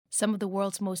Some of the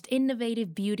world's most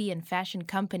innovative beauty and fashion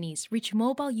companies reach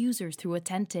mobile users through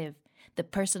Attentive, the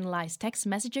personalized text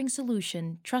messaging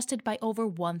solution trusted by over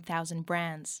 1,000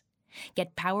 brands.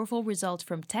 Get powerful results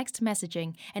from text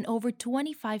messaging and over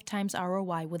 25 times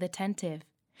ROI with Attentive.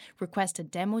 Request a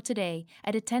demo today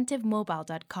at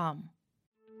attentivemobile.com.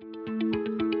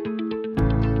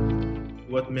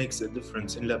 What makes a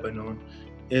difference in Lebanon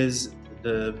is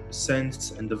the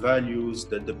sense and the values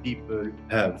that the people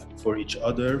have for each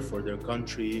other, for their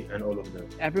country, and all of that.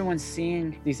 Everyone's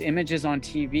seeing these images on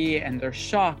TV and they're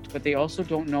shocked, but they also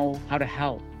don't know how to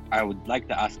help. I would like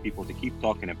to ask people to keep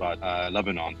talking about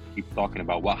Lebanon, keep talking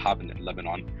about what happened in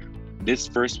Lebanon. This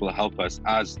first will help us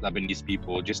as Lebanese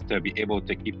people just to be able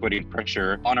to keep putting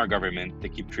pressure on our government to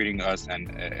keep treating us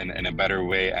in a better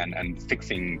way and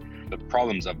fixing the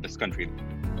problems of this country.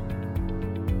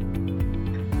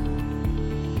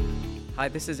 Hi,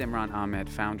 this is Imran Ahmed,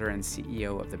 founder and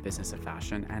CEO of the Business of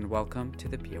Fashion, and welcome to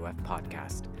the POF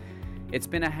podcast. It's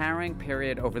been a harrowing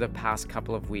period over the past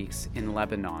couple of weeks in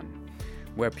Lebanon,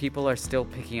 where people are still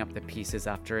picking up the pieces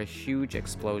after a huge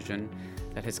explosion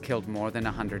that has killed more than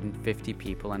 150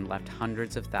 people and left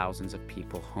hundreds of thousands of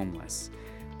people homeless.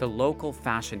 The local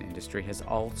fashion industry has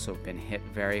also been hit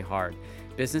very hard.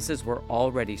 Businesses were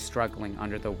already struggling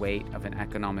under the weight of an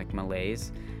economic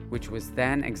malaise, which was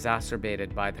then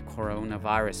exacerbated by the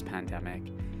coronavirus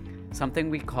pandemic, something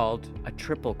we called a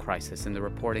triple crisis in the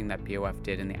reporting that POF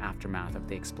did in the aftermath of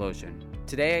the explosion.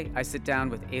 Today, I sit down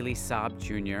with Eli Saab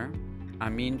Jr.,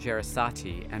 Amin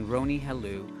Jarasati, and Roni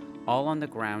Helou, all on the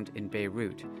ground in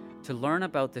Beirut, to learn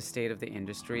about the state of the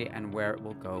industry and where it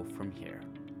will go from here.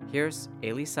 Here's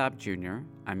Eli Saab Jr.,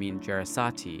 Amin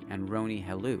Jarasati, and Roni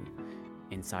Helou,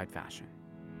 Inside Fashion.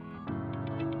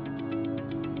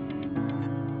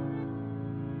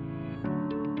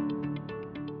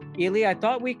 Eli, I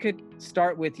thought we could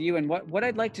start with you. And what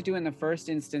I'd like to do in the first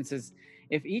instance is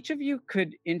if each of you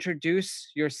could introduce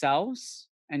yourselves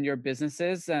and your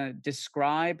businesses,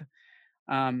 describe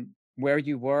where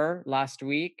you were last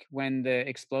week when the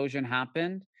explosion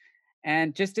happened,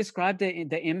 and just describe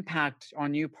the impact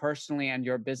on you personally and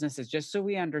your businesses, just so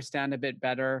we understand a bit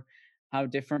better how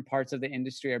different parts of the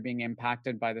industry are being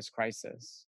impacted by this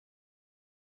crisis.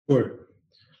 Sure.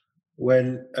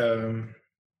 Well,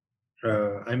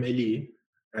 I'm Eli,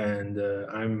 and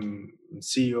I'm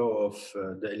CEO of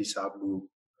the Eli Saab Group.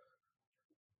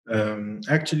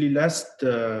 Actually, last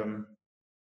are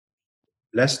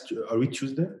we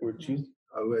Tuesday or Tuesday?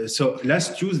 So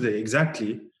last Tuesday,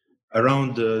 exactly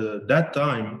around that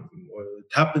time,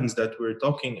 it happens that we're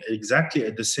talking exactly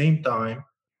at the same time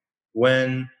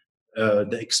when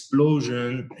the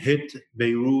explosion hit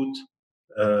Beirut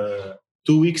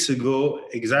 2 weeks ago,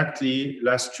 exactly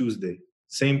last Tuesday,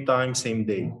 same time, same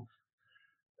day.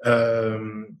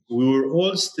 We were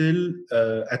all still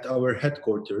at our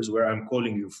headquarters, where I'm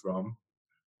calling you from.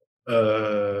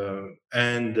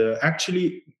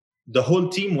 Actually, the whole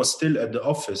team was still at the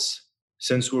office,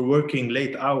 since we're working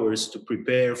late hours to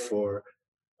prepare for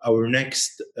our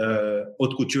next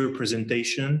haute couture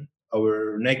presentation,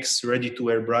 our next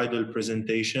ready-to-wear bridal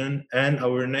presentation, and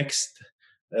our next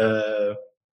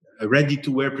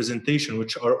ready-to-wear presentation,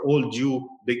 which are all due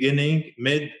beginning,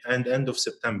 mid, and end of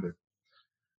September.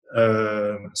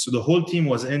 So the whole team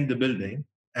was in the building,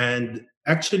 and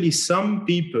actually some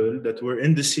people that were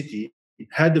in the city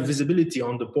had the visibility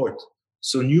on the port,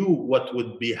 so knew what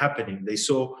would be happening. They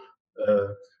saw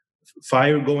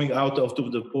fire going out of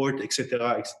the port,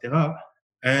 etc.,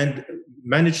 and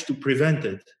managed to prevent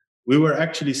it. We were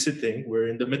actually we're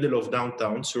in the middle of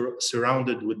downtown,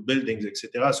 surrounded with buildings,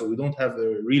 etc., so we don't have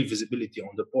a real visibility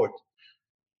on the port.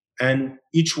 And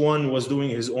each one was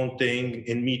doing his own thing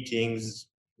in meetings,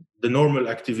 the normal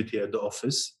activity at the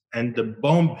office, and the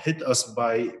bomb hit us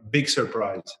by big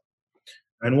surprise.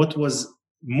 And what was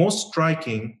most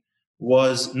striking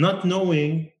was not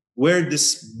knowing where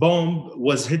this bomb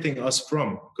was hitting us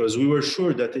from, because we were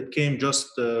sure that it came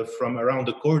just from around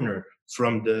the corner,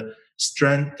 from the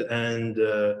strength and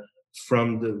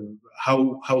from the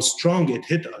how strong it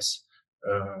hit us.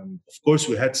 Of course,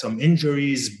 we had some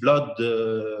injuries, blood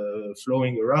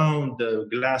flowing around, the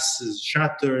glass is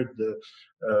shattered,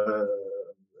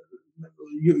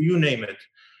 you name it.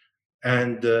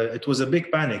 And it was a big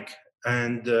panic.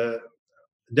 And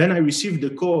then I received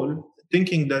a call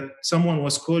thinking that someone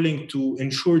was calling to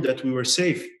ensure that we were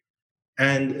safe.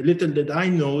 And little did I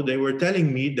know, they were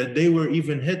telling me that they were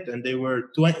even hit and they were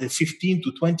 15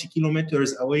 to 20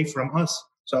 kilometers away from us.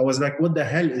 So I was like, what the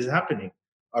hell is happening?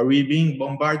 Are we being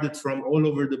bombarded from all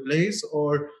over the place,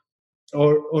 or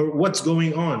what's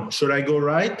going on? Should I go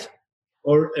right?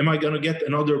 or am I going to get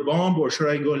another bomb, or should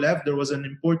I go left? There was an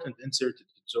important uncertainty.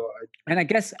 So And I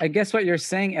guess what you're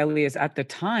saying, Ellie, is at the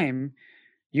time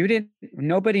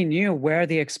nobody knew where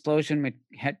the explosion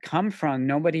had come from.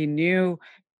 Nobody knew.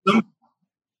 some,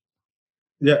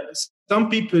 yeah, some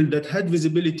people that had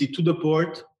visibility to the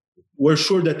port were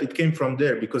sure that it came from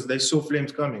there because they saw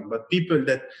flames coming. But people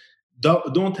that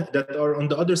don't that are on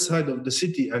the other side of the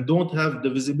city and don't have the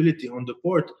visibility on the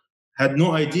port had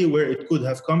no idea where it could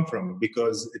have come from,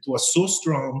 because it was so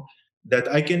strong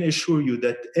that I can assure you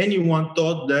that anyone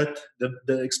thought that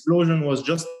the explosion was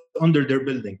just under their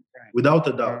building, without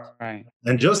a doubt. Right.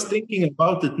 And just thinking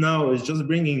about it now is just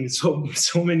bringing so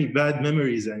many bad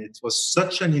memories. And it was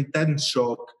such an intense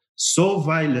shock, so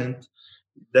violent,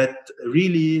 that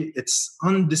really it's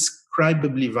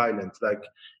undescribably violent. Like,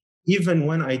 even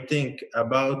when I think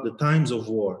about the times of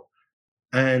war,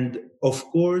 and of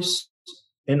course,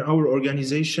 in our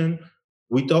organization,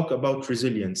 we talk about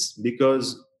resilience,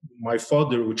 because my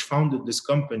father, which founded this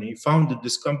company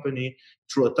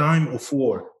through a time of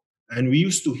war. And we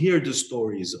used to hear the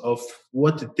stories of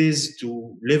what it is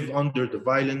to live under the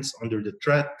violence, under the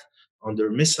threat,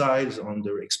 under missiles,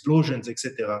 under explosions,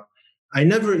 etc. I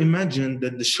never imagined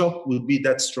that the shock would be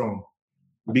that strong,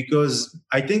 because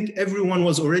I think everyone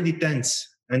was already tense.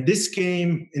 And this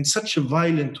came in such a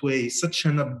violent way, such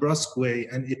an abrupt way,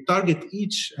 and it targeted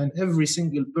each and every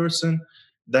single person,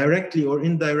 directly or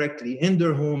indirectly, in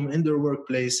their home, in their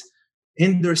workplace,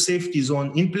 in their safety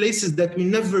zone, in places that we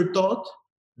never thought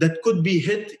that could be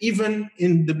hit, even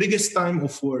in the biggest time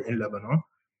of war in Lebanon.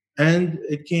 And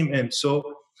it came in.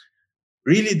 So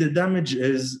really the damage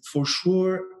is for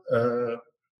sure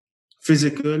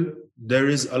physical. There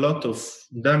is a lot of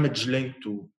damage linked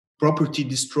to property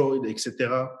destroyed,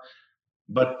 etc.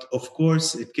 But of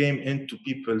course, it came into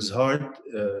people's heart.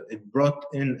 It brought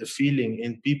in a feeling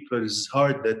in people's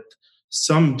heart that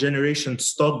some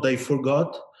generations thought they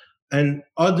forgot, and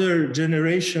other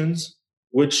generations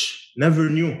which never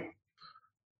knew.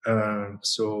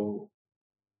 So,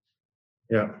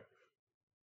 yeah.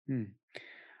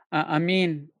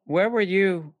 Amin, where were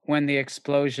you when the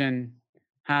explosion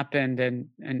happened,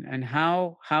 and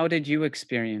how did you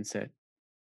experience it?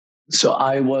 So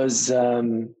I was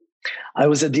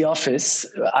at the office.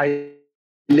 I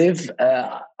live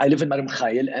in Maram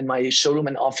Khail, and my showroom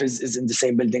and office is in the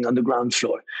same building on the ground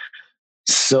floor.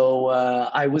 So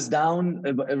I was down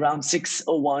around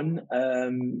 6:01.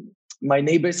 My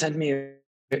neighbor sent me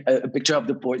a picture of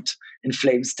the port in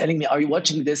flames, telling me, "Are you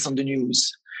watching this on the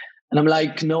news?" And I'm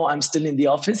like, "No, I'm still in the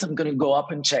office. I'm going to go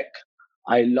up and check."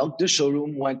 I locked the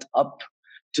showroom, went up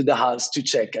to the house to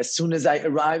check. As soon as I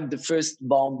arrived, the first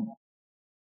bomb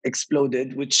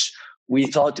exploded, which we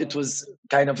thought it was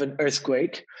kind of an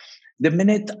earthquake. The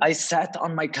minute I sat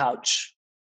on my couch,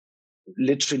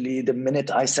 literally the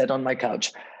minute I sat on my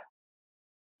couch,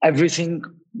 everything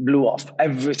blew off.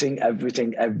 Everything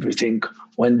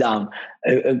went down.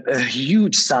 A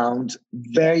huge sound,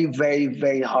 very, very,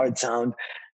 very hard sound,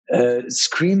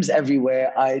 screams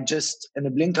everywhere. I just, in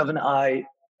a blink of an eye,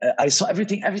 I saw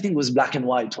everything. Everything was black and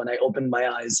white when I opened my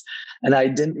eyes. And I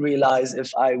didn't realize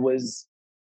if I was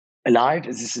alive.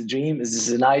 Is this a dream? Is this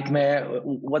a nightmare?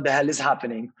 What the hell is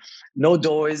happening? No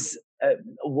doors,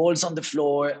 walls on the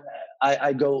floor.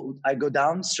 I go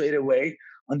down straight away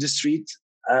on the street,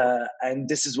 and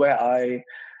this is where I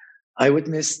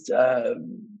witnessed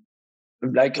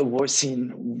like a war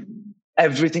scene.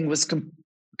 Everything was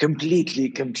completely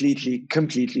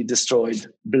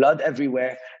destroyed. Blood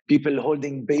everywhere. People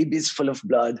holding babies full of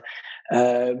blood.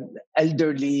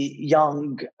 Elderly,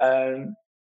 young.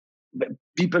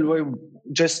 People were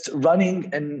just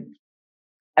running and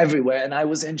everywhere, and I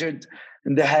was injured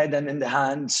in the head and in the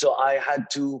hand, so I had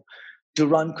to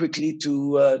run quickly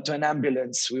to an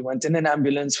ambulance. We went in an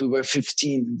ambulance. We were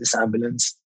 15 in this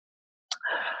ambulance.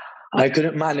 I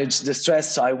couldn't manage the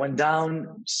stress, so I went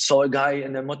down, saw a guy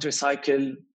in a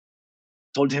motorcycle,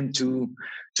 told him to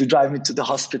drive me to the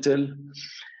hospital,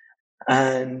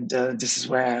 and this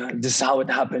is how it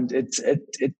happened.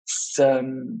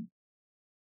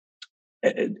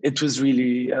 It was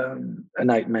really a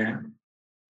nightmare.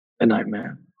 A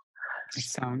nightmare. It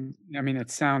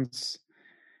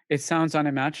sounds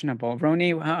unimaginable.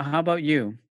 Roni, how about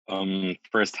you?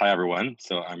 First, hi everyone.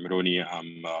 So I'm Roni.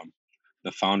 I'm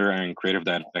the founder and creative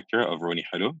director of Roni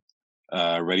Hello,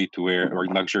 ready to wear or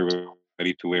luxury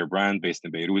ready to wear brand based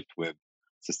in Beirut with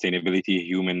sustainability,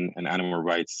 human and animal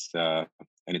rights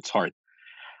in its heart.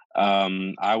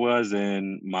 I was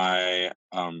in my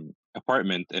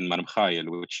apartment in Maram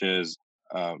Khail, which is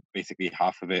basically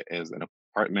half of it is an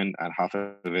apartment and half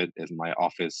of it is my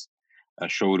office,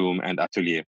 showroom, and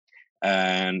atelier.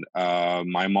 And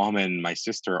my mom and my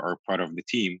sister are part of the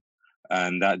team.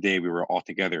 And that day we were all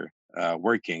together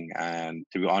working. And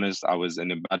to be honest, I was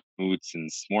in a bad mood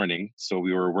since morning. So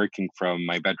we were working from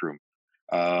my bedroom.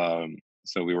 Um,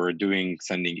 so we were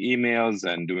sending emails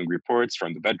and doing reports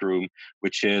from the bedroom,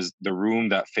 which is the room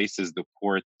that faces the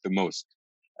port the most.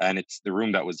 And it's the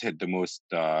room that was hit the most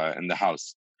in the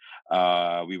house.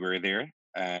 We were there,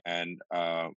 and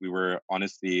we were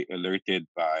honestly alerted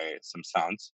by some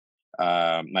sounds.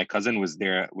 My cousin was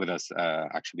there with us,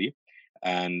 actually,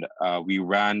 and we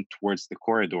ran towards the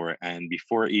corridor. And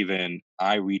before even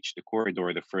I reached the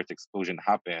corridor, the first explosion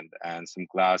happened, and some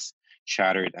glass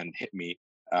shattered and hit me.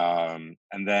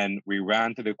 And then we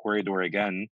ran to the corridor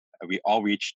again. We all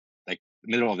reached like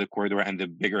the middle of the corridor, and the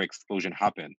bigger explosion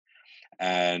happened.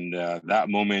 And that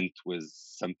moment was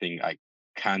something I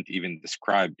can't even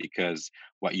describe, because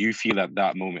what you feel at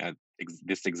that moment, at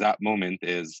this exact moment,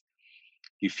 is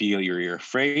you feel you're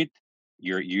afraid,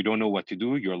 you don't know what to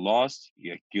do, you're lost,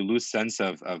 you lose sense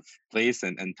of place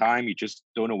and time. You just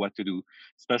don't know what to do,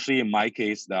 especially in my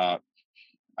case that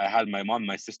I had my mom,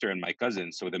 my sister, and my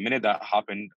cousin. So the minute that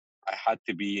happened, I had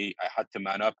to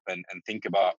man up and think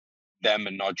about them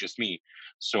and not just me.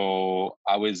 So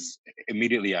I was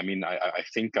immediately, I mean, I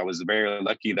think I was very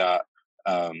lucky that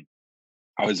um,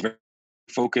 I was very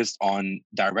focused on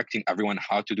directing everyone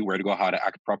how to do, where to go, how to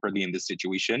act properly in this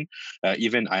situation.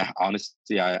 Even I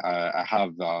honestly, I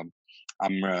have,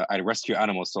 I rescue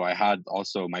animals, so I had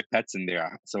also my pets in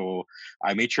there. So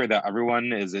I made sure that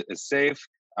everyone is safe.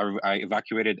 I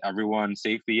evacuated everyone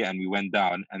safely, and we went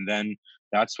down. And then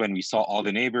that's when we saw all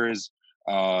the neighbors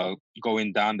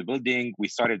going down the building. We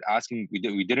started asking.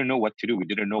 We didn't know what to do. We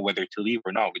didn't know whether to leave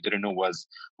or not. We didn't know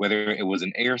whether it was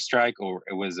an airstrike or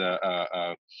it was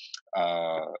uh,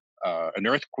 an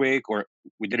earthquake, or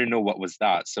we didn't know what was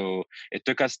that. So it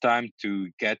took us time to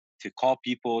get to call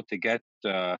people to get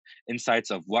insights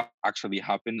of what actually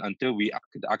happened until we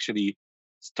could actually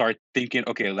start thinking,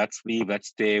 okay, let's leave, let's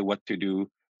stay, what to do.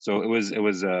 So it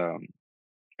was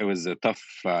a tough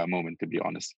moment, to be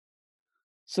honest.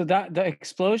 So that the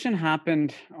explosion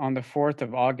happened on the 4th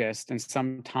of August, and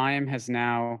some time has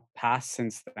now passed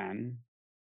since then.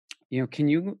 Can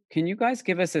you guys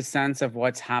give us a sense of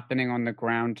what's happening on the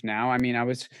ground now? I mean, I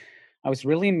was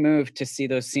really moved to see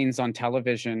those scenes on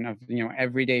television of,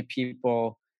 everyday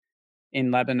people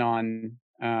in Lebanon,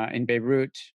 in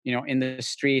Beirut, in the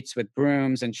streets with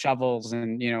brooms and shovels,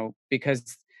 and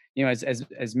because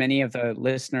as many of the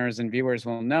listeners and viewers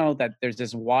will know, that there's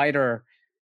this wider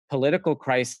political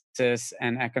crisis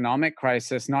and economic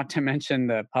crisis, not to mention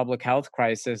the public health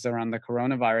crisis around the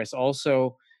coronavirus,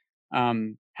 also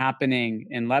happening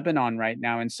in Lebanon right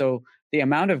now. And so the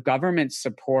amount of government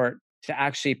support to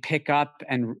actually pick up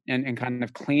and kind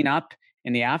of clean up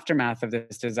in the aftermath of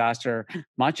this disaster,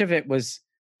 much of it was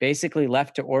basically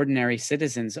left to ordinary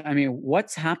citizens. I mean,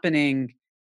 what's happening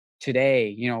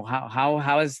today? How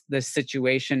has this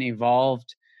situation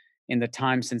evolved in the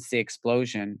time since the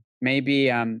explosion? Maybe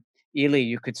Eli,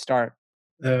 you could start.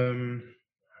 Um,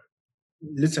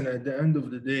 Listen, at the end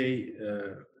of the day,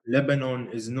 Lebanon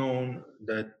is known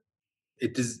that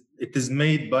it is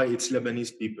made by its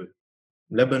Lebanese people.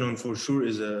 Lebanon, for sure,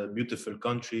 is a beautiful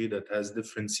country that has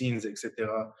different scenes,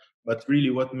 etc. But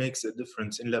really, what makes a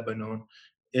difference in Lebanon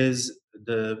is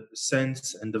the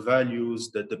sense and the values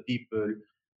that the people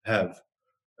have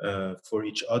for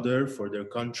each other, for their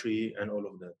country, and all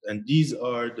of that. And these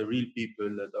are the real people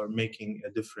that are making a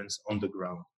difference on the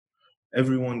ground.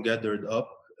 Everyone gathered up.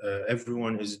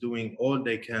 Everyone is doing all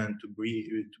they can to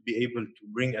be able to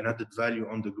bring an added value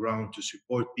on the ground to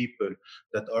support people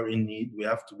that are in need. We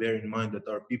have to bear in mind that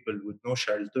are people with no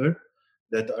shelter,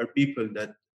 that are people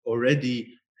that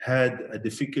already had a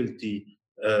difficulty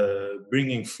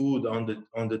bringing food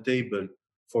on the table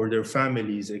for their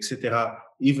families, etc.,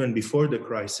 even before the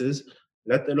crisis.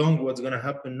 Let alone what's going to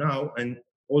happen now, and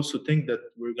also think that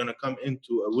we're going to come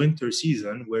into a winter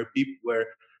season where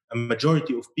a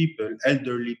majority of people,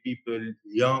 elderly people,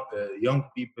 young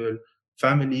people,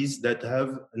 families that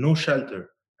have no shelter,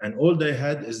 and all they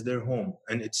had is their home,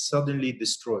 and it's suddenly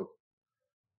destroyed.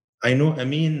 I know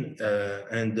Amin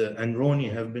and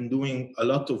Roni have been doing a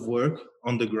lot of work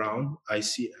on the ground. I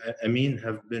see Amin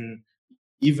have been,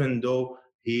 even though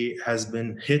he has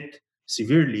been hit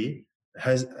severely,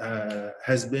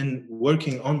 has been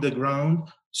working on the ground,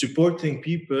 supporting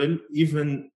people.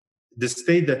 Even the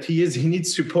state that he is, he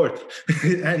needs support,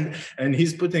 and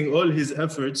he's putting all his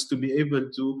efforts to be able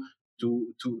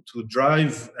to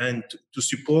drive and to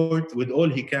support with all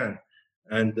he can.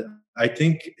 And I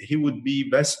think he would be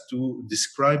best to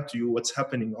describe to you what's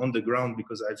happening on the ground,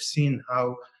 because I've seen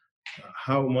how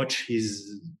how much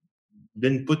he's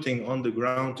been putting on the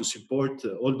ground to support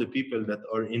all the people that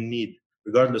are in need,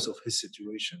 regardless of his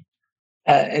situation.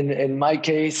 In my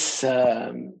case,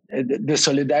 the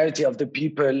solidarity of the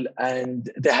people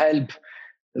and the help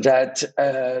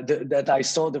that I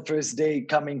saw the first day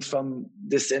coming from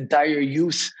this entire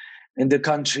youth in the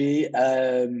country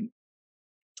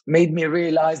made me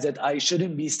realize that I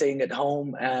shouldn't be staying at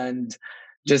home and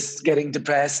just getting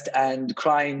depressed and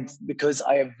crying because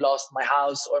I have lost my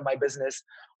house or my business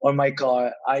or my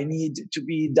car. I need to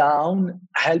be down,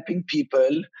 helping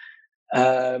people,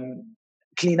 um,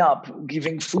 clean up,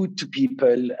 giving food to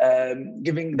people,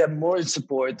 giving them moral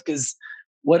support. Because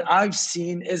what I've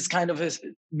seen is kind of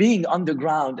being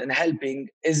underground and helping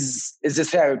is a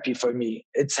therapy for me.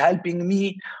 It's helping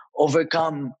me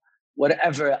overcome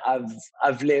whatever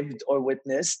I've lived or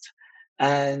witnessed,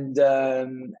 and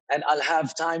I'll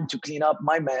have time to clean up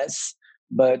my mess.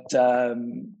 But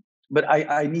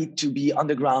I need to be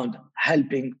underground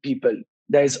helping people.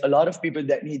 There's a lot of people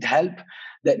that need help,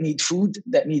 that need food,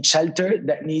 that need shelter,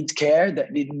 that need care,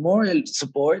 that need moral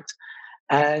support,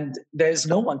 and there's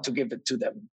no one to give it to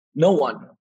them. No one.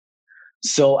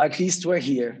 So at least we're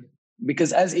here.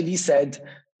 Because as Elise said,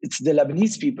 it's the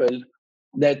Lebanese people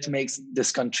that makes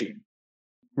this country.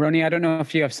 Roni, I don't know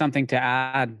if you have something to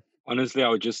add. Honestly, I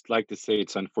would just like to say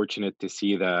it's unfortunate to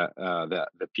see that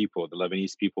the people, the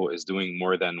Lebanese people, is doing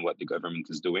more than what the government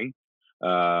is doing.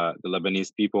 The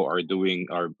Lebanese people are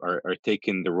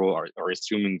taking the role, are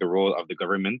assuming the role of the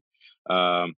government.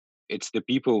 It's the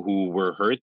people who were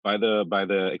hurt by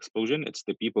the explosion. It's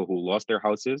the people who lost their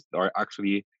houses that are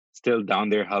actually still down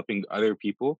there helping other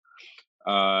people.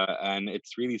 And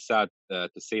it's really sad to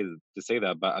say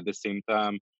that, but at the same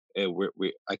time,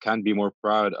 I can't be more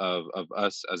proud of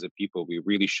us as a people. We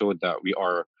really showed that we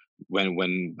are when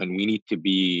we need to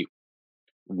be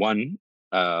one.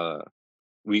 Uh,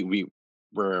 we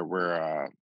we're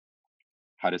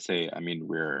how to say? I mean,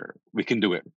 we can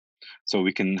do it, so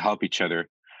we can help each other.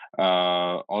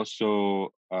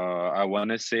 Also, I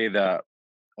want to say that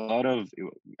a lot of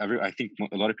I think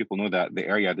a lot of people know that the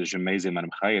area, the Jemaizim and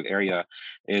Mkhail area,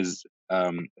 is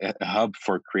a hub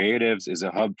for creatives, is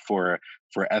a hub for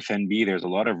F&B. There's a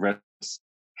lot of restaurants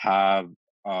have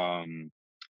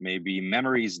maybe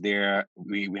memories there.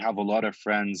 We have a lot of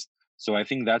friends. So I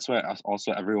think that's why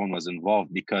also everyone was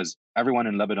involved, because everyone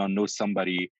in Lebanon knows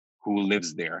somebody who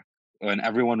lives there, and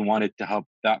everyone wanted to help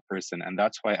that person, and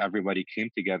that's why everybody came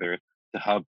together to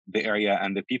help the area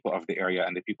and the people of the area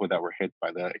and the people that were hit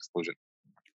by the explosion.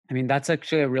 I mean, that's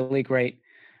actually a really great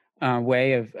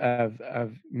way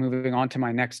of moving on to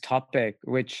my next topic,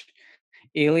 which,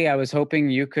 Eli, I was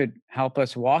hoping you could help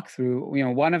us walk through. You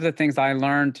know, one of the things I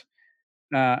learned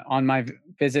on my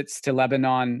visits to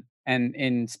Lebanon and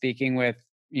in speaking with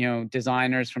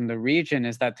designers from the region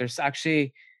is that there's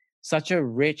actually such a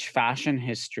rich fashion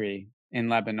history in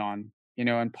Lebanon. You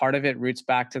know, and part of it roots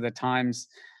back to the times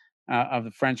of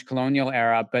the French colonial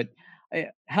era. But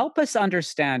help us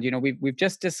understand. You know, we've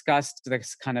just discussed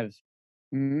this kind of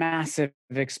massive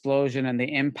explosion and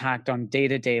the impact on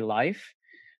day-to-day life,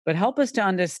 but help us to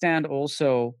understand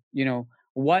also,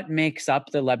 what makes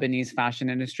up the Lebanese fashion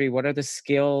industry. What are the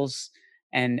skills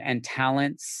and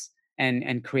talents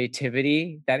and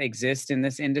creativity that exist in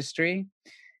this industry,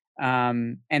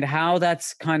 and how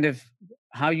that's kind of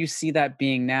how you see that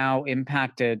being now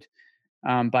impacted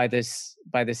by this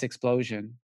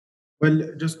explosion.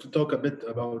 Well, just to talk a bit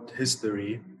about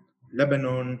history,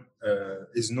 Lebanon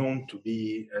is known to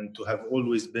be and to have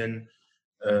always been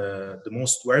the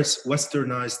most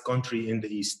westernized country in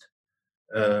the East.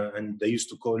 And they used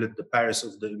to call it the Paris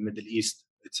of the Middle East.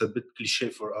 It's a bit cliche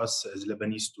for us as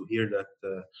Lebanese to hear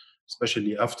that,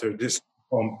 especially after this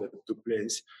bomb that took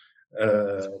place.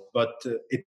 But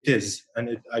it is,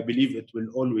 and I believe it will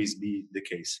always be the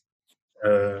case.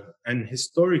 And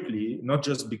historically, not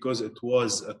just because it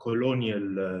was a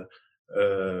colonial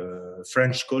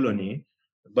French colony,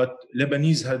 but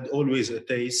Lebanese had always a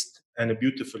taste and a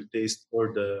beautiful taste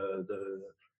for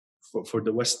for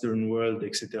the Western world,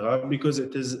 etc., because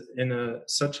it is in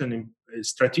such a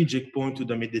strategic point to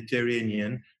the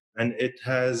Mediterranean, and it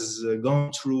has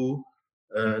gone through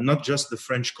not just the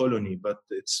French colony, but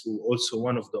it's also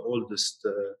one of the oldest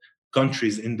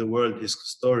countries in the world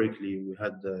historically. We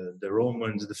had the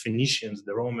Romans, the Phoenicians,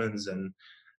 the Romans, and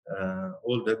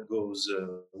all that goes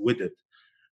with it.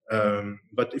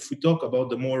 But if we talk about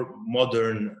the more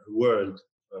modern world,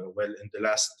 well, in the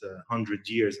last 100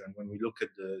 years, and when we look at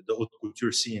the haute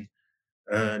couture scene,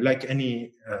 like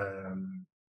any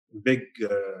big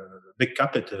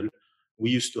capital, we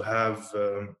used to have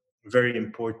very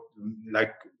important,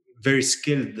 like very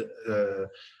skilled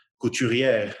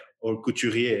couturière or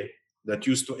couturier that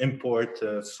used to import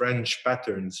French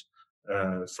patterns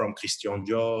from Christian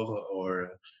Dior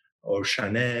or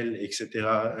Chanel,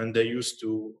 etc. And they used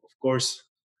to, of course,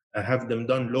 have them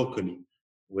done locally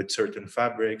with certain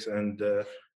fabrics. And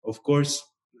of course,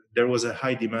 there was a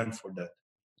high demand for that.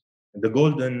 The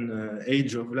golden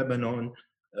age of Lebanon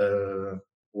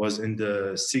was in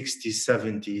the 60s,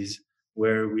 70s,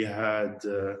 where we had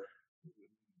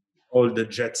all the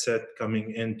jet set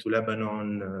coming into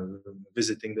Lebanon,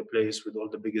 visiting the place with all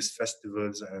the biggest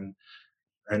festivals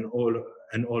and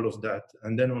all of that.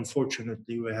 And then,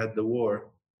 unfortunately, we had the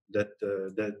war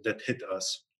that hit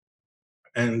us,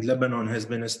 and Lebanon has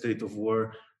been a state of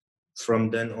war from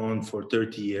then on for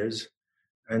 30 years,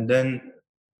 and then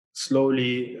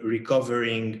slowly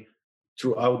recovering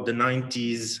throughout the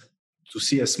 90s to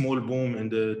see a small boom in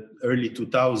the early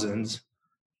 2000s,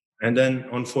 and then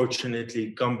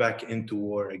unfortunately come back into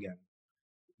war again.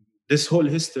 This whole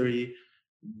history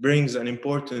brings an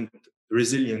important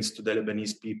resilience to the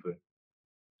Lebanese people.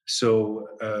 So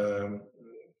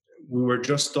we were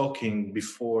just talking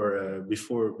before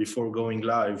going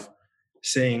live,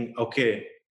 saying, okay,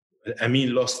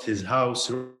 Amin lost his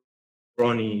house,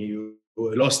 Ronnie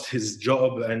lost his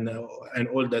job, and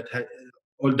all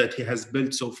that he has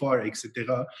built so far,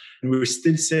 etc. And we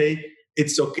still say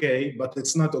it's okay, but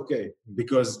it's not okay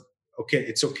because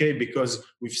it's okay because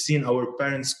we've seen our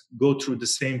parents go through the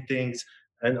same things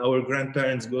and our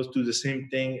grandparents go through the same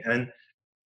thing, and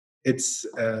it's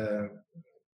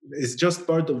just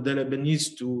part of the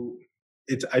Lebanese to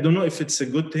it. I don't know if it's a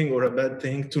good thing or a bad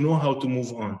thing to know how to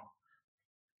move on.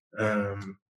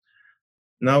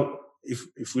 Now,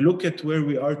 if we look at where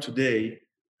we are today,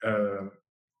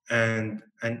 and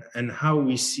how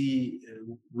we see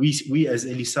we as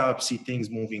Elisab see things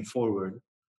moving forward,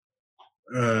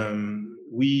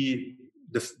 we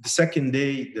the second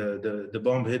day the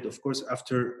bomb hit, of course,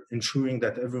 after ensuring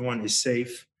that everyone is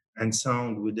safe and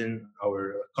sound within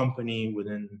our company,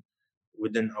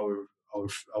 within our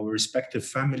respective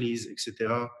families,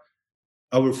 etc.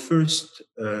 Our first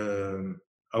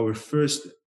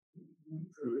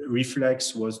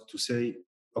reflex was to say,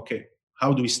 okay,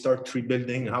 how do we start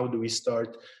rebuilding? How do we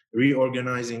start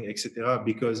reorganizing, etc.?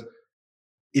 Because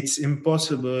it's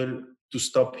impossible to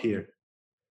stop here.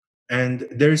 And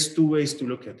there's two ways to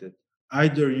look at it.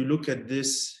 Either you look at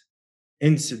this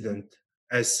incident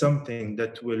as something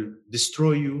that will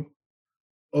destroy you,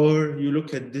 or you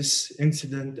look at this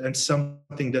incident as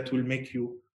something that will make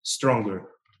you stronger.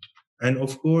 And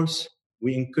of course,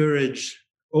 we encourage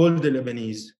all the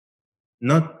Lebanese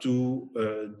not to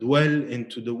dwell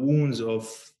into the wounds of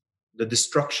the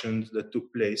destructions that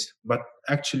took place, but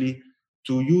actually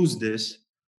to use this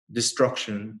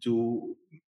destruction to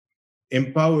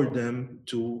empower them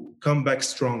to come back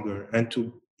stronger and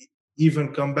to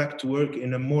even come back to work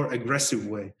in a more aggressive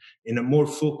way, in a more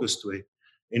focused way,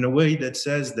 in a way that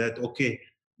says that, okay,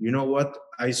 you know what,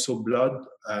 I saw blood,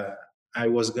 I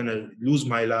was gonna lose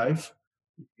my life.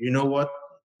 You know what,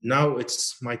 now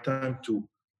it's my time to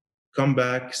come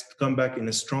back in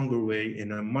a stronger way,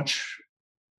 in a much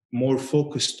more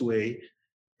focused way,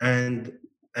 and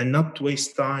not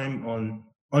waste time on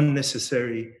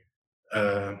unnecessary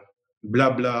uh,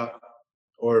 blah blah,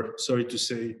 or sorry to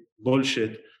say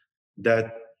bullshit,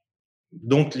 that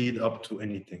don't lead up to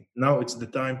anything. Now it's the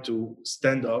time to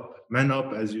stand up, man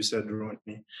up, as you said,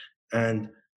 Ronnie, and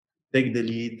take the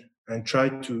lead and try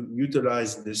to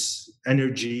utilize this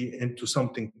energy into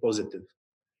something positive.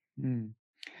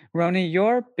 Roni,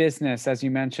 your business, as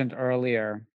you mentioned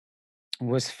earlier,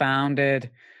 was founded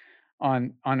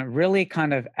on a really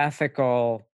kind of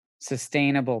ethical,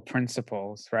 sustainable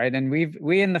principles, right? And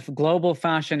we in the global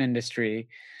fashion industry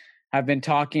have been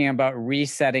talking about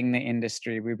resetting the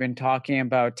industry. We've been talking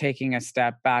about taking a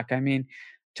step back. I mean,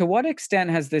 to what extent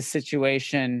has this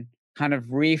situation kind of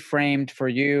reframed for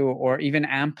you or even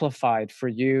amplified for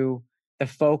you the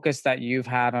focus that you've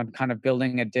had on kind of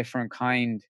building a different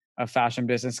kind of fashion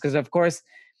business? Because of course,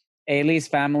 Ailey's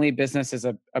family business is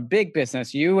a big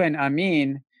business. You and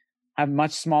Amin have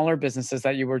much smaller businesses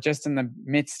that you were just in the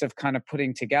midst of kind of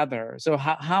putting together. So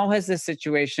how has this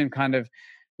situation kind of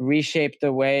reshaped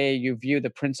the way you view the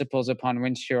principles upon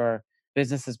which your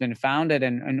business has been founded?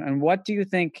 And what do you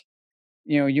think,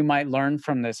 you might learn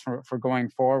from this for going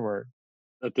forward?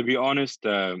 To be honest,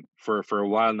 for a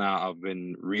while now, I've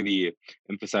been really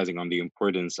emphasizing on the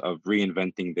importance of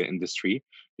reinventing the industry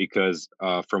because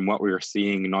from what we're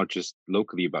seeing, not just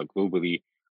locally but globally,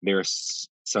 there's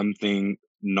something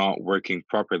not working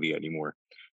properly anymore,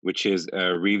 which is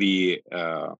a really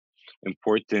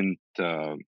important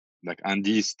like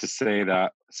indice to say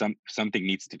that something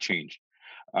needs to change.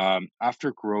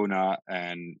 After Corona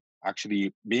and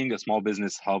actually being a small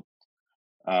business helped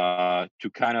to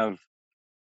kind of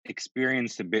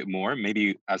experience a bit more.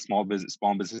 Maybe as small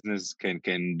businesses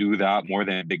can do that more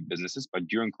than big businesses. But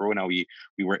during Corona, we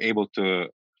were able to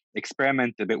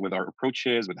experiment a bit with our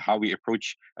approaches, with how we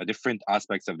approach different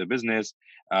aspects of the business.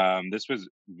 This was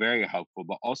very helpful.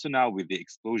 But also now with the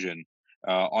explosion,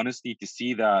 honestly,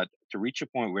 to reach a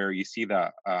point where you see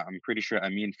that, I'm pretty sure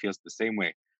Amin feels the same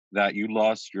way, that you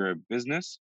lost your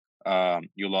business,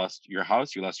 you lost your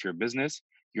house, you lost your business,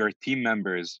 your team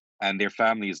members and their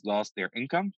families lost their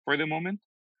income for the moment.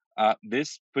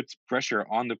 This puts pressure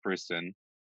on the person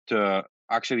to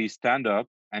actually stand up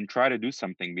and try to do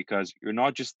something, because you're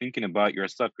not just thinking about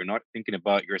yourself, you're not thinking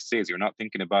about your sales, you're not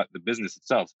thinking about the business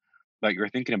itself, but you're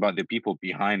thinking about the people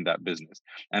behind that business.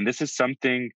 And this is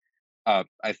something,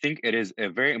 I think it is a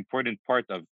very important part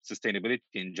of sustainability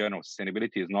in general.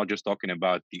 Sustainability is not just talking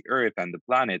about the earth and the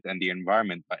planet and the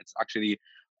environment, but it's actually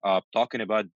talking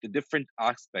about the different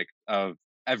aspects of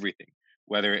everything,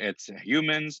 whether it's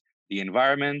humans, the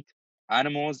environment,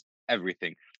 animals,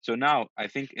 everything. So now I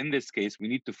think in this case, we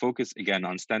need to focus again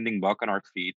on standing back on our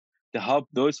feet to help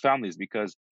those families,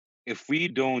 because if we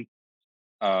don't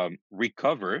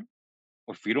recover,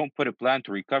 if we don't put a plan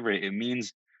to recover, it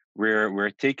means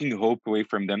we're taking hope away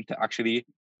from them to actually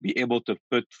be able to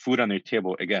put food on their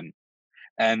table again.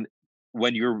 And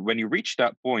when you reach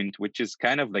that point, which is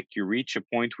kind of like you reach a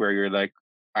point where you're like,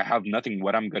 I have nothing,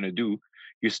 what I'm gonna do,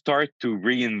 you start to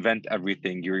reinvent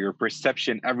everything, your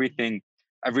perception, everything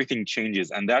changes.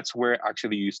 And that's where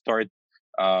actually you start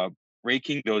uh,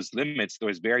 breaking those limits,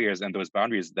 those barriers and those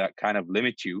boundaries that kind of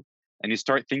limit you. And you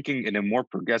start thinking in a more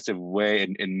progressive way,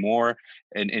 and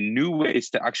in new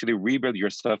ways to actually rebuild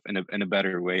yourself in a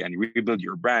better way, and rebuild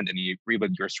your brand, and you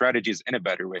rebuild your strategies in a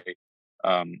better way.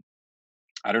 um,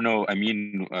 I don't know. I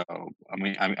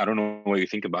don't know what you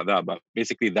think about that, but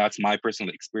basically, that's my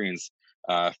personal experience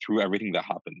through everything that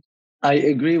happened. I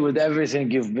agree with everything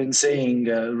you've been saying,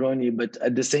 Ronnie, but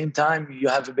at the same time, you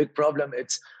have a big problem.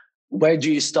 It's where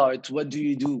do you start? What do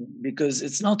you do? Because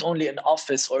it's not only an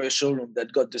office or a showroom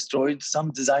that got destroyed.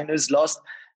 Some designers lost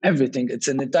everything. It's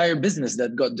an entire business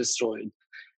that got destroyed.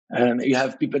 You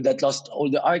have people that lost all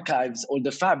the archives, all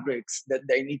the fabrics, that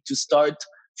they need to start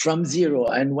from zero.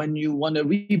 And when you want to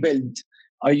rebuild,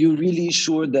 are you really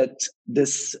sure that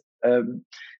this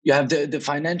you have the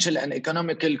financial and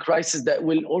economical crisis that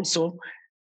will also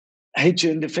hit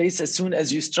you in the face as soon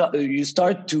as you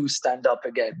start to stand up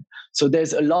again? So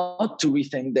there's a lot to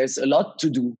rethink. There's a lot to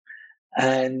do.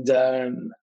 And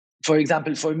for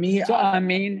example, for me, So I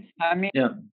mean,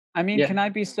 yeah, yeah. can I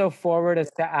be so forward as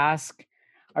to ask,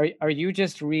 are you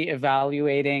just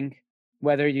reevaluating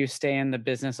whether you stay in the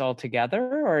business altogether,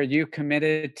 or are you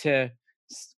committed to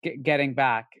getting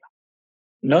back?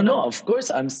 No, of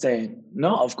course I'm staying.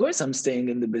 No, of course I'm staying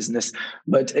in the business.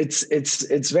 But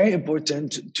it's very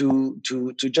important to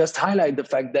just highlight the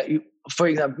fact that you, for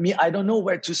example, me, I don't know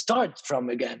where to start from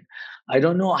again. I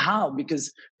don't know how,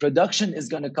 because production is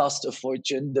going to cost a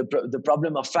fortune. The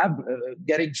problem of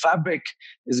getting fabric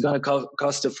is going to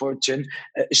cost a fortune.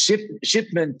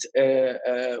 Shipment,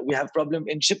 we have problem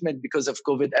in shipment because of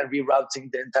COVID and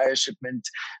rerouting the entire shipment.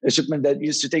 A shipment that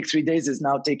used to take 3 days is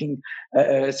now taking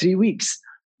 3 weeks.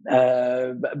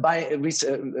 Buying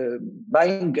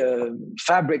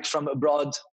fabric from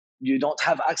abroad, you don't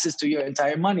have access to your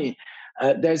entire money.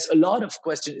 There's a lot of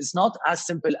questions. It's not as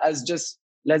simple as just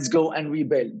let's go and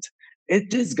rebuild.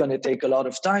 It is going to take a lot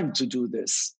of time to do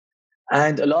this,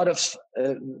 and a lot of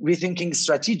rethinking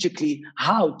strategically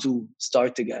how to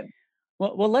start again.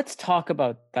 Well, let's talk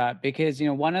about that, because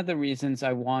one of the reasons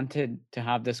I wanted to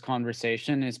have this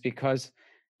conversation is because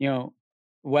you know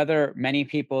whether many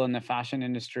people in the fashion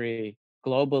industry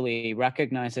globally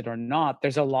recognize it or not,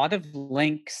 there's a lot of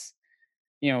links,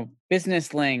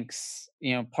 business links,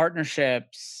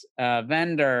 partnerships,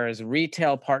 vendors,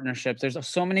 retail partnerships. There's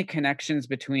so many connections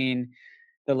between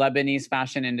the Lebanese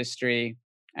fashion industry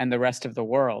and the rest of the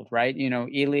world, right?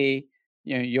 Ili,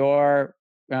 your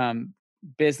um,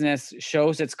 business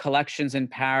shows its collections in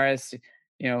Paris.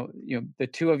 The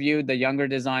two of you, the younger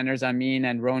designers, Amin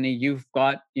and Roni, you've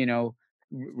got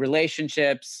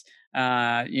relationships.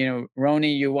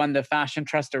 Roni, you won the Fashion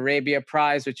Trust Arabia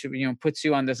Prize, which puts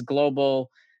you on this global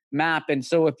map. And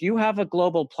so, if you have a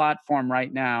global platform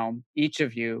right now, each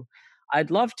of you,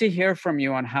 I'd love to hear from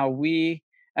you on how we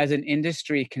as an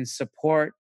industry can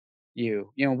support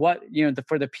you.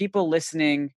 For the people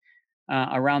listening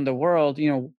around the world,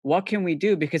 what can we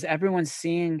do? Because everyone's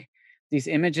seeing these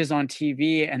images on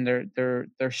TV and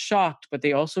they're shocked, but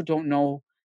they also don't know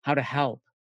how to help.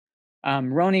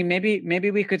 Roni,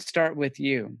 maybe we could start with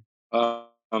you.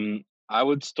 I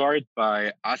would start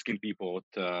by asking people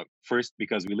to first,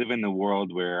 because we live in a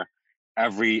world where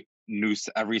every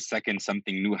second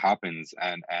something new happens,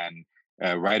 and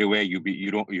right away you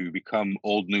become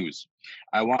old news.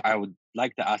 I would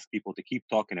like to ask people to keep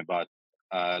talking about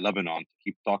Lebanon, to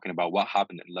keep talking about what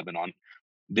happened in Lebanon.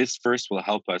 This first will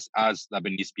help us as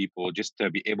Lebanese people just to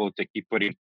be able to keep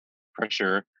putting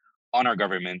pressure on our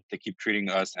government to keep treating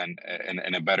us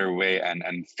in a better way,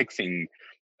 and fixing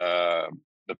uh,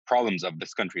 the problems of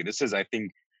this country. This is, I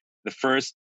think, the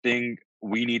first thing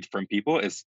we need from people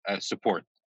is support,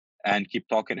 and keep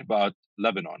talking about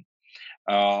Lebanon.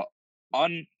 Uh,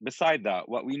 on beside that,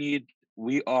 what we need,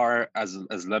 we are as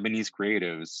Lebanese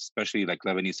creatives, especially like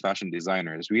Lebanese fashion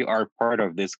designers, we are part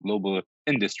of this global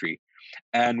industry,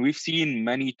 and we've seen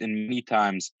many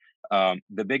times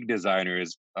the big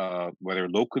designers, whether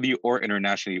locally or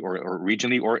internationally, or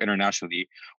regionally or internationally,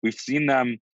 we've seen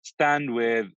them stand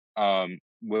with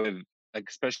like,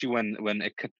 especially when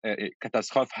a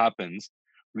catastrophe happens,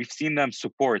 we've seen them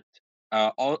support.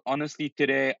 Honestly,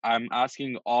 today I'm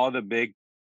asking all the big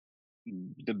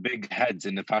heads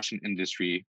in the fashion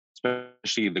industry,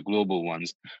 especially the global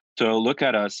ones, to look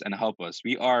at us and help us.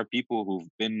 We are people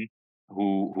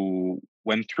who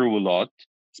went through a lot,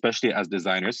 especially as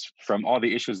designers, from all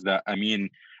the issues that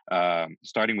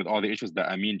starting with all the issues that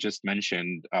Amin just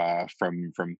mentioned,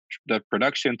 from the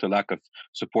production to lack of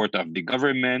support of the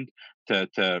government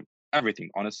to everything.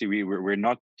 Honestly, we're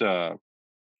not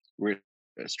we're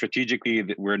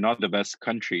strategically, we're not the best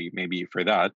country maybe for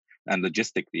that, and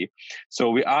logistically.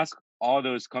 So we ask all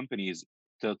those companies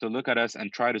to look at us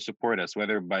and try to support us,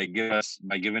 whether by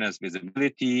giving us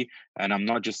visibility. And I'm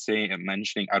not just saying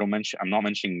mentioning I don't mention I'm not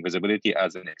mentioning visibility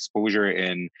as an exposure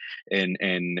in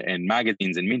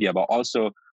magazines and media, but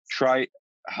also try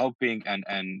helping and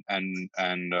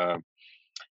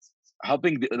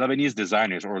helping the Lebanese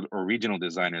designers, or regional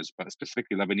designers, but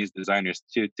specifically Lebanese designers,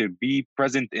 to be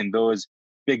present in those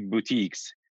big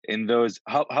boutiques, in those,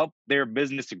 help their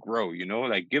business to grow.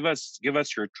 Like, give us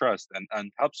your trust,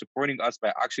 and help supporting us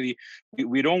by actually,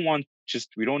 we don't want just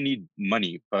we don't need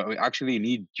money, but we actually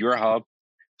need your help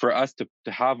for us to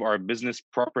have our business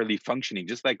properly functioning,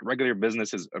 just like regular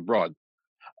businesses abroad.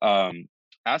 um,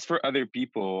 as for other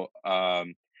people,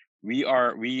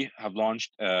 we have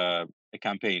launched a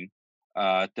campaign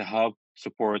to help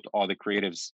support all the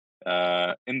creatives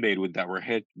in Beirut that were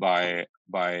hit by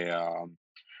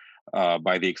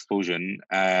the explosion.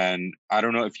 And I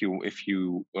don't know if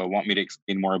you want me to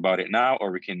explain more about it now,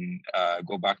 or we can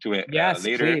go back to it Yes,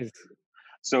 later. please.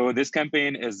 So this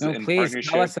campaign is No, in please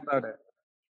tell partnership. us about it.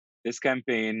 This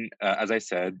campaign, as I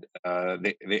said,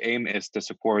 the aim is to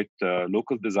support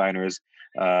local designers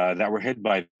that were hit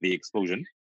by the explosion,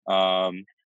 um,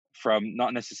 from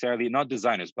not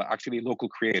designers, but actually local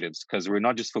creatives, because we're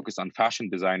not just focused on fashion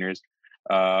designers.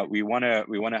 We want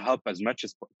to help as much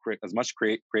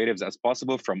creatives as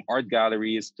possible, from art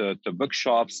galleries to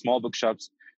bookshops, small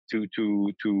bookshops, to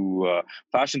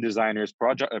fashion designers,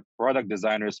 product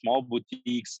designers, small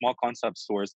boutiques, small concept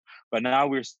stores. But now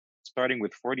we're starting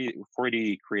with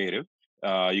 40 creative.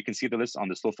 You can see the list on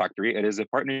the Slow Factory. It is a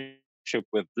partnership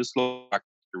with the Slow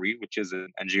Factory, which is an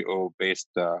NGO based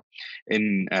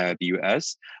in the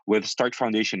US, with Start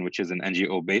Foundation, which is an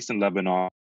NGO based in Lebanon.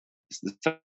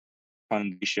 The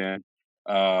Foundation,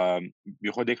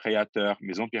 Bureau des Créateurs,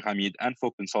 Maison Pyramide, and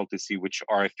Folk Consultancy, which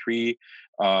are three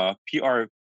PR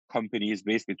companies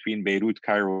based between Beirut,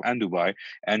 Cairo, and Dubai.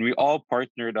 And we all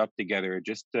partnered up together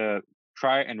just to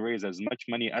try and raise as much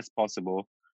money as possible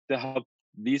to help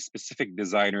these specific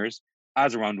designers.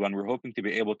 As around one, we're hoping to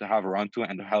be able to have around two,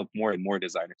 and to help more and more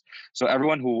designers. So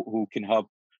everyone who can help,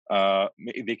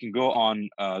 they can go on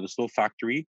the Slow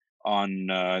Factory on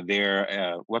their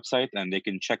website, and they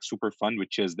can check Super Fund,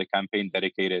 which is the campaign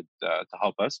dedicated to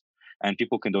help us, and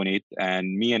people can donate.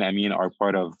 And me and Amin are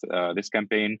part of this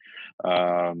campaign.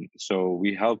 So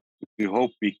we hope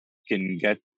we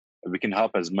can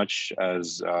help as much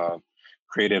as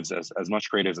creatives, as much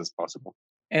creatives as possible.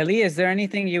 Eli, is there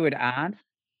anything you would add?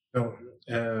 No,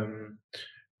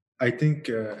 I think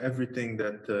everything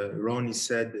that Ronnie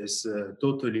said is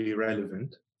totally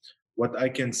relevant. What I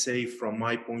can say from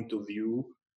my point of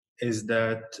view is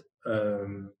that,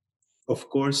 of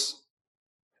course,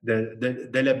 the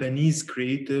Lebanese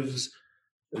creatives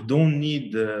don't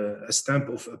need a stamp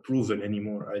of approval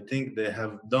anymore. I think they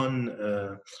have done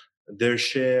their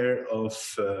share of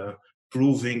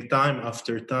proving time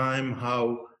after time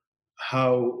how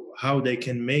they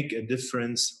can make a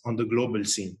difference on the global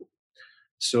scene.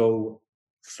 So,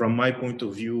 from my point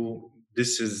of view,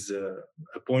 this is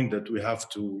a point that we have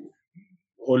to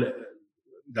all,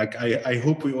 like I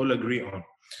hope we all agree on.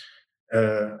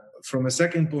 From a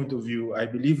second point of view, I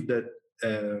believe that,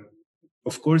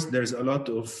 of course, there's a lot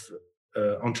of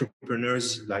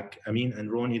entrepreneurs like Amin and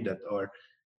Roni that are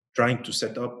trying to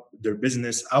set up their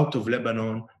business out of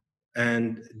Lebanon.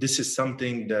 And this is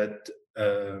something that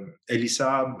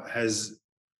Elisab has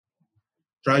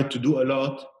tried to do a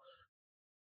lot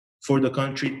for the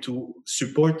country to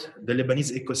support the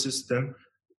Lebanese ecosystem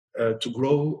to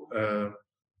grow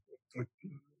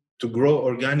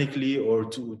organically, or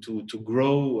to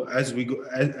grow as we go,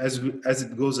 as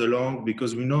it goes along,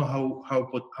 because we know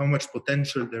how much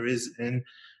potential there is in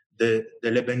the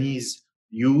Lebanese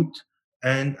youth,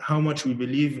 and how much we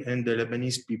believe in the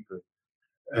Lebanese people.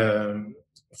 Um,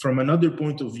 from another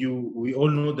point of view, we all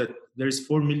know that there's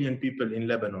 4 million people in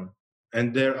Lebanon,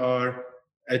 and there are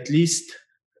at least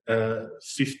 10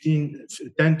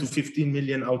 to 15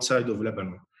 million outside of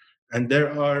Lebanon. And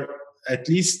there are at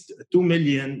least 2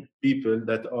 million people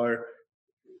that are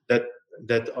that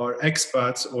that are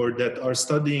expats or that are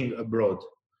studying abroad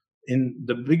in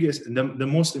the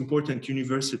most important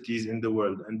universities in the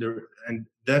world, and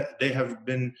that they have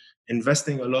been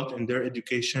investing a lot in their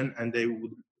education, and they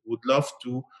would love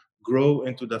to grow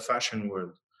into the fashion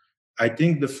world. I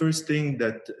think the first thing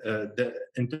that the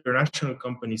international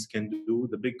companies can do,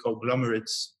 the big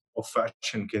conglomerates of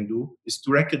fashion can do, is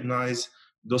to recognize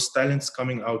those talents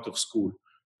coming out of school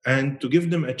and to give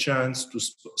them a chance to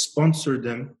sponsor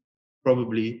them,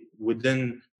 probably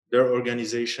within their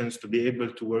organizations, to be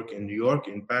able to work in New York,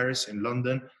 in Paris, in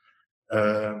London,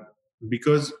 uh,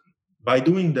 because by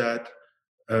doing that,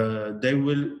 they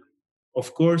will,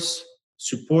 of course,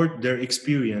 support their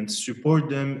experience, support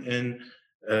them in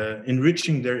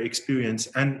enriching their experience.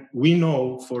 And we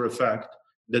know for a fact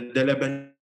that the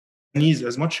Lebanese,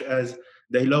 as much as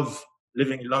they love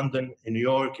living in London, in New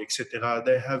York, etc.,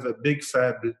 they have a big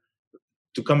fab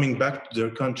to coming back to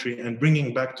their country and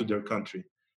bringing back to their country.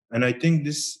 And I think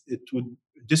this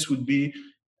would be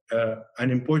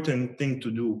an important thing to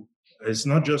do. It's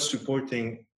not just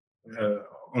supporting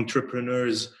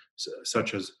entrepreneurs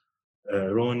such as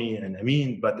Roni and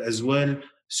Amin, but as well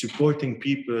supporting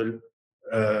people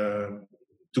uh,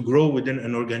 to grow within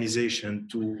an organization,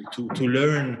 to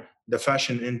learn the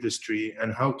fashion industry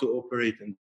and how to operate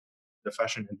in the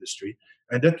fashion industry.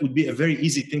 And that would be a very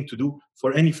easy thing to do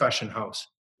for any fashion house.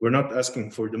 We're not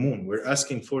asking for the moon. We're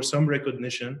asking for some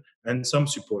recognition and some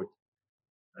support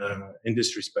in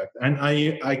this respect. And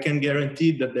I can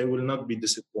guarantee that they will not be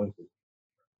disappointed.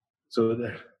 So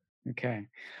there. Okay.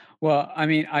 Well, I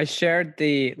mean, I shared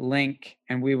the link,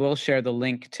 and we will share the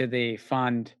link to the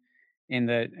fund in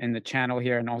the channel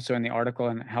here, and also in the article,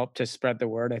 and help to spread the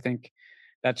word. I think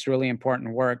that's really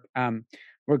important work.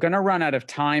 We're going to run out of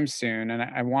time soon, and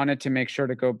I wanted to make sure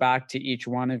to go back to each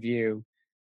one of you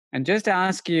and just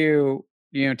ask you,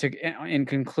 in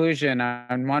conclusion,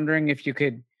 I'm wondering if you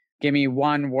could give me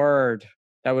one word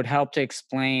that would help to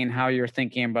explain how you're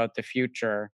thinking about the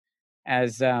future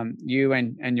as you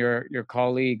and your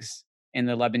colleagues in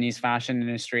the Lebanese fashion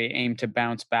industry aim to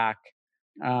bounce back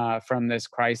from this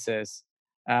crisis.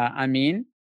 Amin?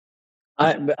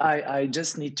 I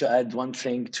just need to add one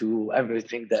thing to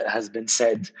everything that has been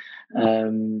said,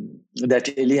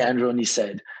 that Elia and Roni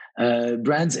said.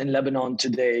 Brands in Lebanon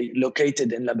today,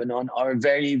 located in Lebanon, are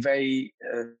very, very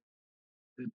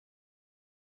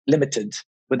limited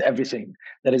with everything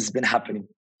that has been happening.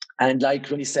 And like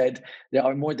Roni said, there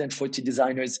are more than 40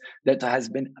 designers that has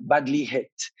been badly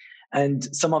hit. And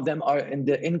some of them are in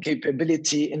the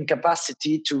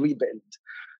incapacity to rebuild.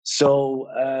 So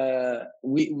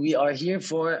we are here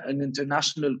for an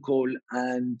international call,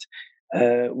 and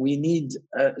we need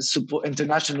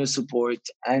international support.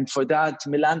 And for that,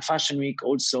 Milan Fashion Week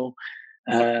also,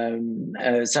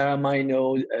 Sarah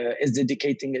Maino is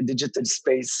dedicating a digital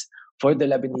space for the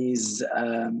Lebanese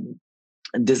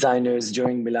designers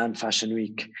during Milan Fashion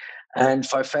Week. And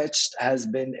Farfetched has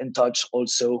been in touch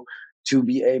also to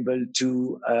be able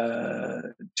to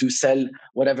sell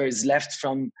whatever is left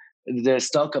from the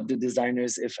stock of the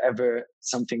designers, if ever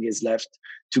something is left,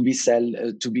 to be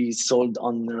sold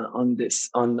on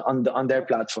their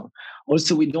platform.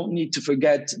 Also, we don't need to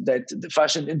forget that the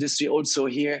fashion industry also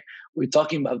here, we're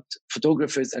talking about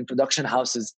photographers and production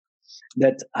houses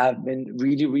that have been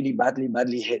really, really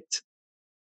badly hit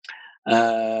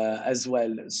as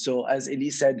well. So as Eli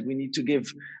said, we need to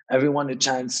give everyone a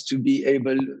chance to be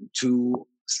able to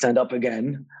stand up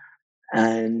again.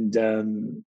 And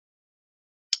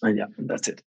yeah, that's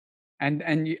it.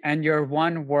 And your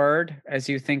one word as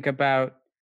you think about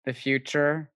the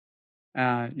future,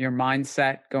 your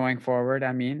mindset going forward,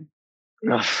 Amin?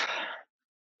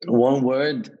 One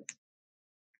word.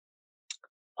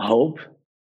 Hope.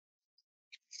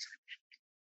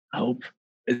 Hope.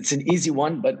 It's an easy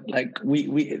one, but like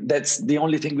we that's the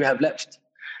only thing we have left,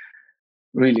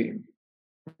 really.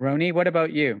 Roni, what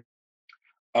about you?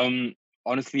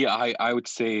 Honestly, I would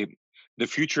say the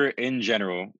future in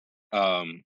general.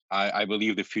 I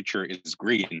believe the future is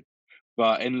green,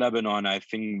 but in Lebanon, I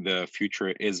think the future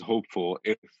is hopeful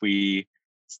if we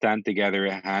stand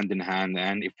together hand in hand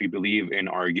and if we believe in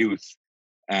our youth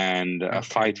and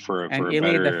fight Okay. And for a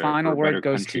Ili, the better final word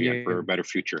goes to country and for a you. better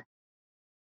future.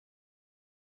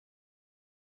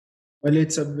 Well,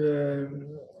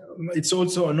 it's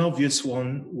also an obvious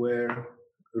one where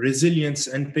resilience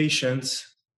and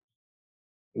patience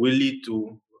will lead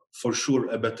to, for sure,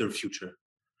 a better future.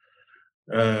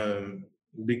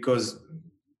 Because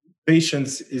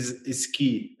patience is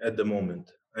key at the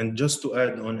moment. And just to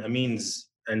add on Amin's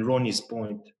and Ronnie's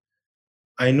point,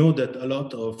 I know that a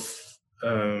lot of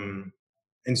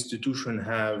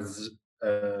institutions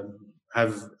uh,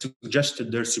 have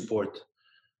suggested their support,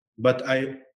 but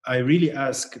I really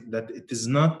ask that it is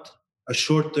not a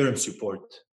short-term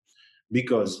support,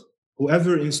 because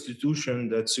whoever institution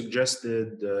that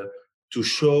suggested to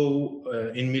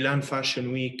show in Milan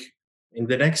Fashion Week, in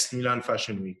the next Milan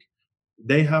Fashion Week,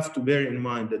 they have to bear in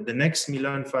mind that the next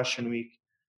Milan Fashion Week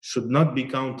should not be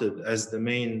counted as the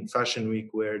main fashion week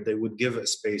where they would give a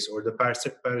space, or the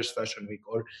Paris Fashion Week,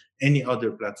 or any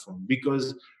other platform,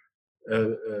 because uh,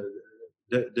 uh,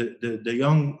 the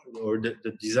young or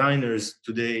the designers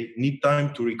today need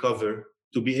time to recover,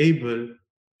 to be able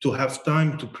to have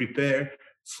time to prepare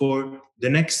for the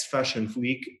next fashion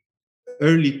week,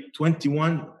 early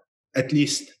 21 at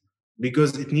least,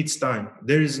 because it needs time.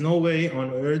 There is no way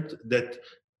on earth that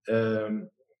um,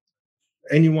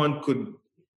 anyone could,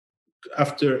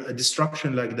 after a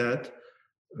destruction like that,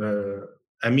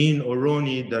 Amin or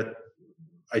Roni, that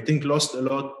I think lost a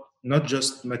lot, not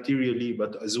just materially,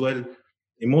 but as well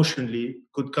emotionally,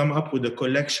 could come up with a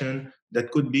collection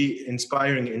that could be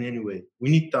inspiring in any way. We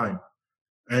need time.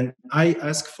 And I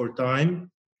ask for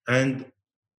time. And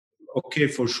okay,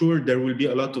 for sure, there will be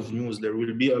a lot of news. There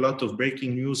will be a lot of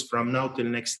breaking news from now till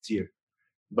next year.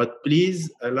 But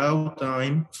please allow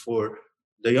time for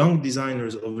the young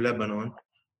designers of Lebanon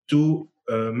to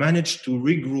manage to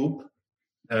regroup,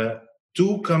 uh,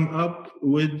 to come up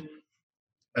with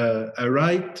a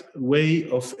right way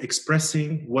of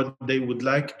expressing what they would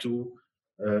like to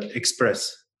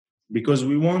express, because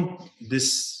we want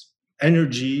this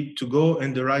energy to go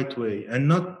in the right way and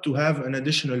not to have an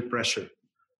additional pressure.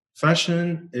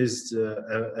 Fashion is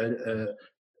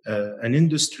an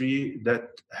industry that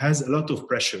has a lot of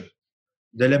pressure.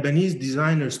 The Lebanese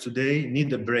designers today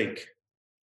need a break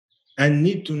and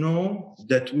need to know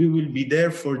that we will be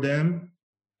there for them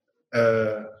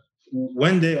uh,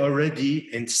 when they are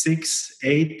ready in 6,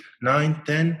 8, 9,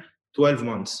 10, 12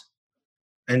 months.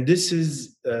 And this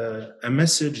is a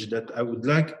message that I would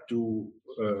like to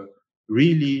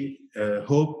really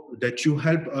hope that you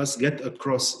help us get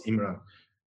across, Imran,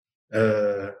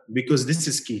 because this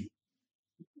is key.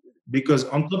 Because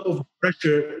on top of the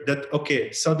pressure that,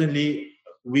 okay, suddenly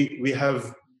we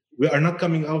are not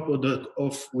coming out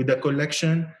with a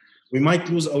collection, we might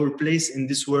lose our place in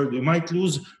this world, we might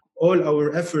lose all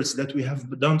our efforts that we have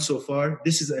done so far.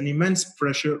 This is an immense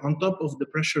pressure on top of the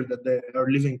pressure that they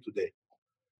are living today.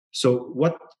 So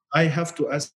what I have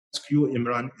to ask you,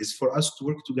 Imran, is for us to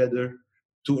work together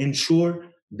to ensure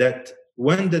that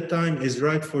when the time is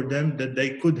right for them, that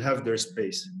they could have their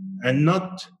space and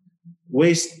not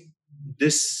waste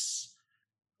this,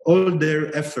 all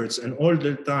their efforts and all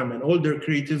their time and all their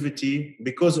creativity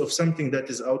because of something that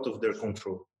is out of their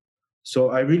control.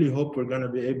 So I really hope we're going to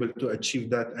be able to achieve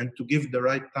that and to give the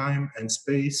right time and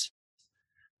space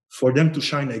for them to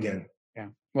shine again. Yeah.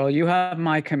 Well, you have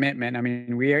my commitment. I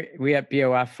mean, we at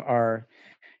BOF are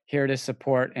here to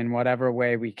support in whatever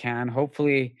way we can.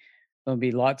 Hopefully, there'll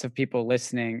be lots of people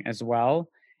listening as well.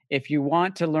 If you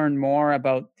want to learn more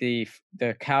about the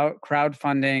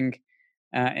crowdfunding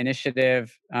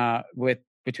initiative with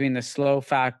between the Slow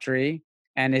Factory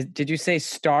and did you say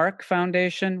Stark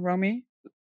Foundation, Romy?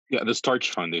 Yeah, the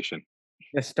Starch Foundation.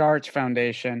 The Starch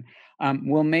Foundation.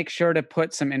 We'll make sure to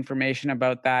put some information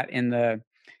about that in the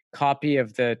copy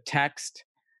of the text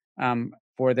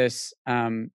for this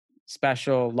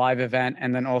special live event,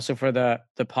 and then also for the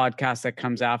podcast that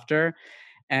comes after.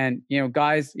 And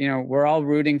guys, we're all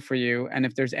rooting for you. And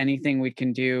if there's anything we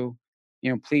can do,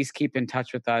 please keep in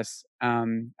touch with us.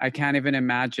 I can't even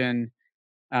imagine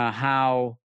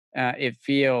how it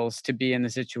feels to be in the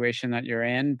situation that you're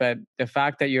in, but the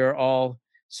fact that you're all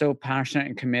so passionate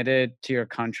and committed to your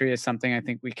country is something I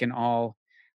think we can all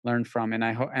learn from. And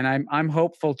I'm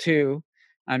hopeful too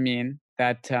Amin,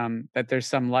 that there's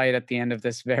some light at the end of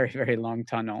this very, very long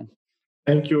tunnel.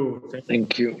 Thank you.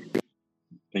 Thank you.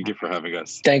 Thank you for having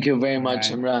us. Thank you very much,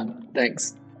 right. Imran.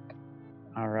 Thanks.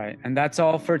 All right. And that's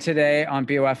all for today on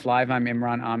BOF Live. I'm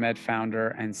Imran Ahmed, founder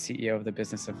and CEO of the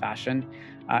Business of Fashion.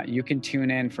 You can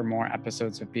tune in for more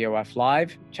episodes of BOF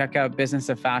Live. Check out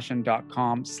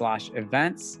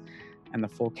businessofashion.com/events, and the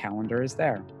full calendar is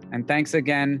there. And thanks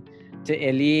again to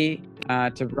Eli,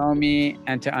 to Romy,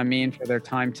 and to Amin for their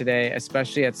time today,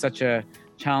 especially at such a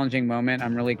challenging moment.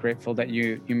 I'm really grateful that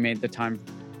you made the time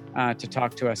to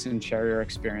talk to us and share your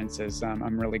experiences.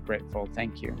 I'm really grateful.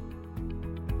 Thank you.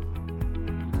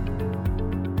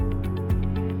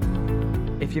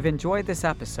 If you've enjoyed this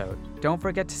episode, don't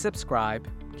forget to subscribe,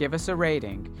 give us a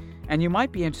rating, and you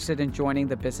might be interested in joining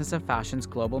the Business of Fashion's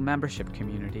global membership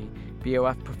community,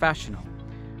 BOF Professional.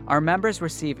 Our members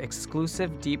receive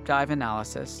exclusive deep dive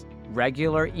analysis,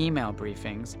 regular email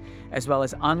briefings, as well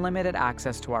as unlimited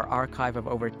access to our archive of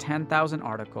over 10,000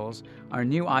 articles, our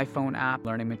new iPhone app,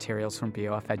 learning materials from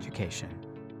BOF Education.